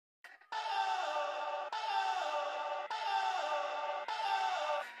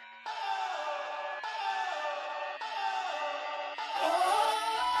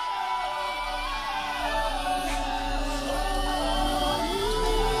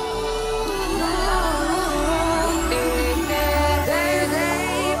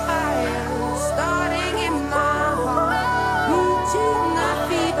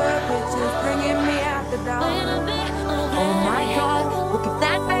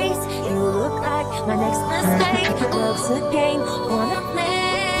love's a game, wanna play.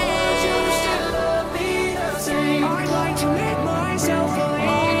 I'd like to make myself believe.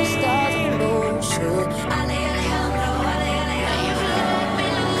 All the stars in motion. I lay you let me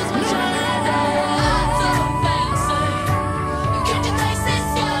lose control. So fancy, you can't deny this,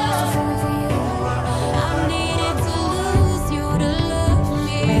 I needed to lose you to love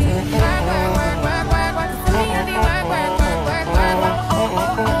me. Work, work, work, work, work, work, baby, work, work, work, work, work, work.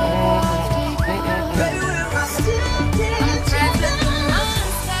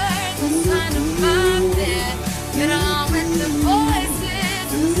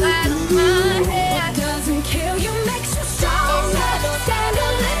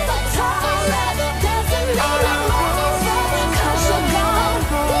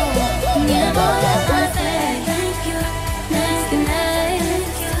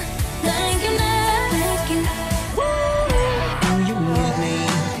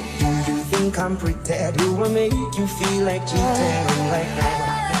 I'm pretend who will make you feel like cheating like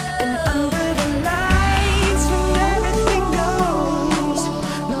that. And under the lights when everything goes,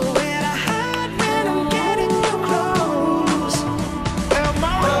 nowhere to hide when I'm getting you close.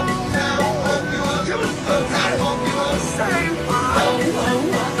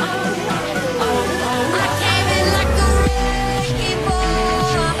 I came in like a wrecking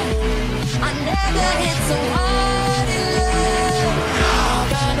ball. I never hit so hard in love.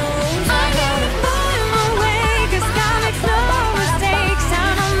 I gotta find my way, 'cause God makes no mistakes.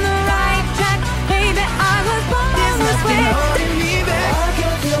 I'm on the right track, baby. I was born this way. Holding me back. I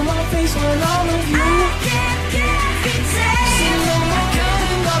can feel my face when all of you. I can't get contained. See no more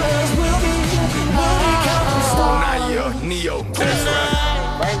counting dollars. We'll be counting stars. Nah, yo, Neo, that's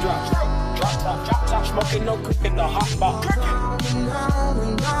right. Raindrops, drop top, smoking no cooking, the hot box.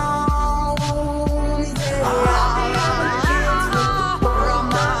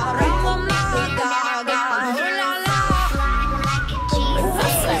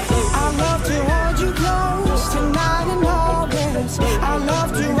 I love to hold you close tonight and always. I love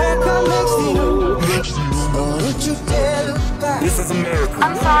to wake up next to you. Don't you dare look back. This is America.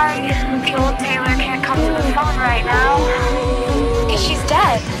 I'm sorry, the old Taylor can't come to the phone right now. Because she's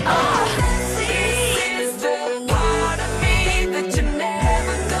dead.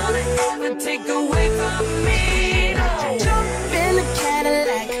 Take away from me. Jump in the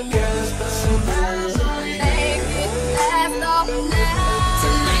Cadillac, girls, put some miles on it. Make it last all night.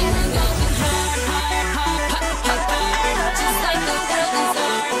 Tonight we're going hard, just like the world is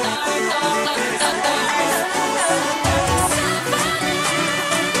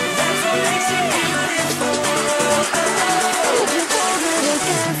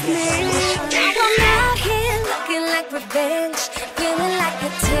I'm out here looking like revenge, feeling like a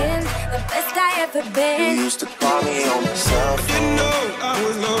 10, the best I ever been. You used to call me on the cell phone. You know I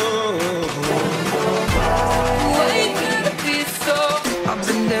was low. Why could it be so? I've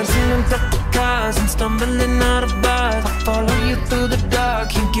been dancing in pepper cars and stumbling out of bars. I follow you through the dark,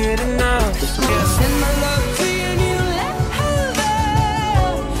 can't get enough. Yeah, send my love to you and you let her go.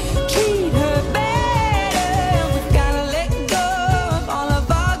 Keep her better. We've gotta let go of all of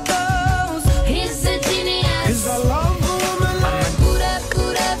our goals. He's a genius. 'Cause I love a woman like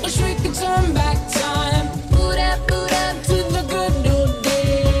Boot up, wish we could turn back time. boot up To the good old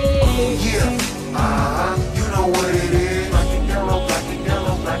days. Yeah, you know what it is. Black and yellow, black and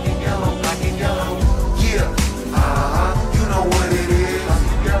yellow, black and yellow, black and yellow. Yeah, you know what it is. Black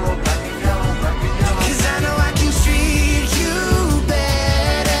and yellow, black and yellow, black and yellow. 'Cause I know I can treat you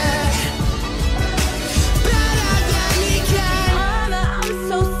better. Better than me can. Mama, I'm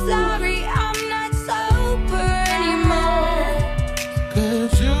so sorry, I'm not sober anymore.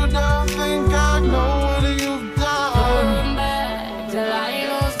 'Cause you don't think I know what you've done. Come back till I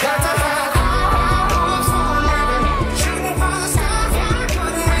lose Got to have hours for a living. Shooting for the stars, yeah,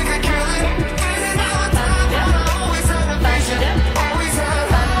 couldn't we could kill it. Ain't no time, always had a vision, always had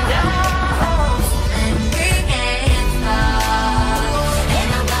a hope. and we can't stop. Ain't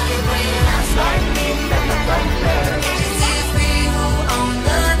nobody bringing us like me. Can't you see it's we who own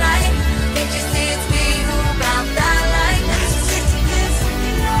the night? Can't you see it's we who bout that light?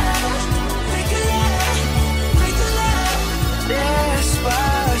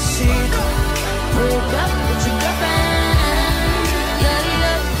 Despacito. Wake up with your girlfriend.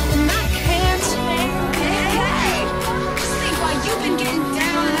 And I can't stand it. Hey! Just think while you've been getting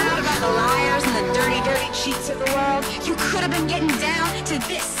down and out about the liars and the dirty, dirty cheats of the world, you could have been getting down to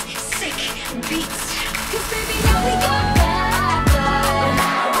this sick beat. 'Cause baby, now we go back.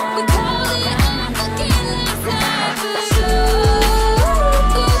 We call it off again last night.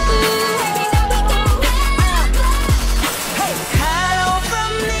 Baby, now we go back. Hello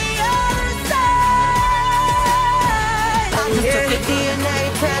from the other side.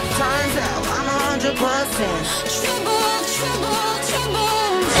 dancing. Tremble, tremble, tremble.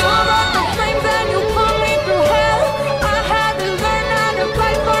 You're on the flames and you pull me through hell. I had to learn how to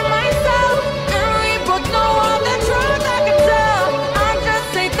fight for myself. And we both know all the truth I can tell. I just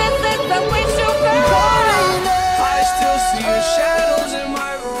say this is the way you feel. I still see the shadows in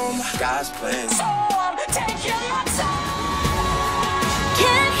my room. God's plan. So I'm taking my time.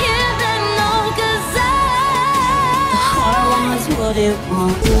 Can't hear them no, 'cause All I want is what it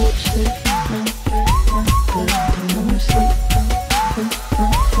wants.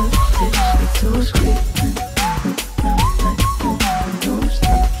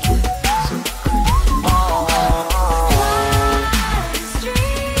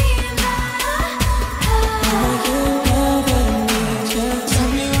 Tell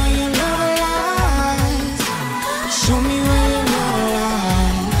me where your love lies. Show me where your love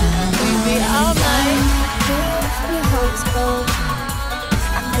lies. Baby, all night. Your heart's cold.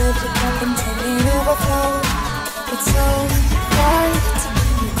 I built you up until it overflows. It's so hard to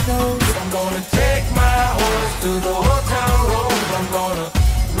keep you close. I'm gonna take my horse to the old town road. I'm gonna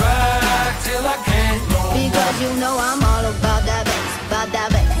ride till I can't no more. Because you know I'm all about that bass, about that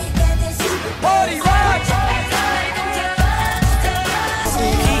bass. Party rock!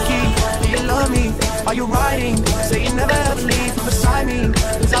 Kiki, do you love me? Are you riding? Say you never ever leave from beside me.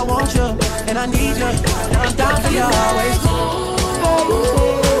 'Cause I want you, and I need you, and I'm down for you always.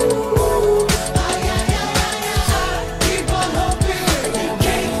 Keep on hoping you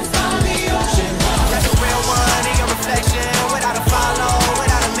can't find the ocean. That's a real one in your reflection, without a follow,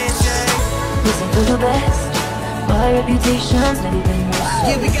 without a mention. Listen to the best. My reputation's never been worse.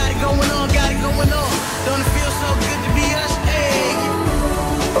 Yeah, we got it going on, got it going on. Don't it feel so good to be us? Hey.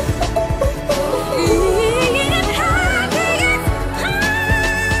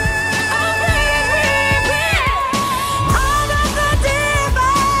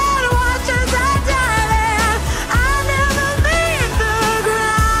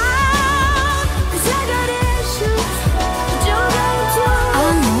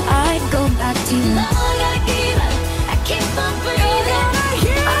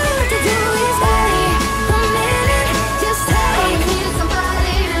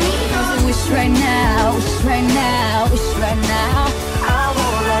 Right now, I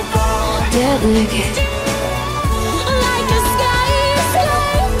won't let go. deadly. like a sky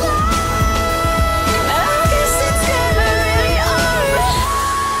blue. I guess it's never really over.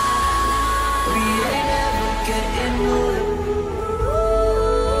 We ain't never getting older.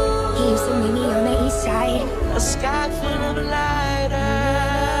 He used to meet me on the east side. A sky full of lighter.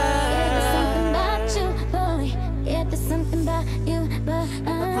 Something about you, boy. Yeah, there's something about you, but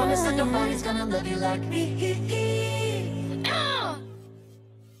Promise that nobody's gonna love you like me.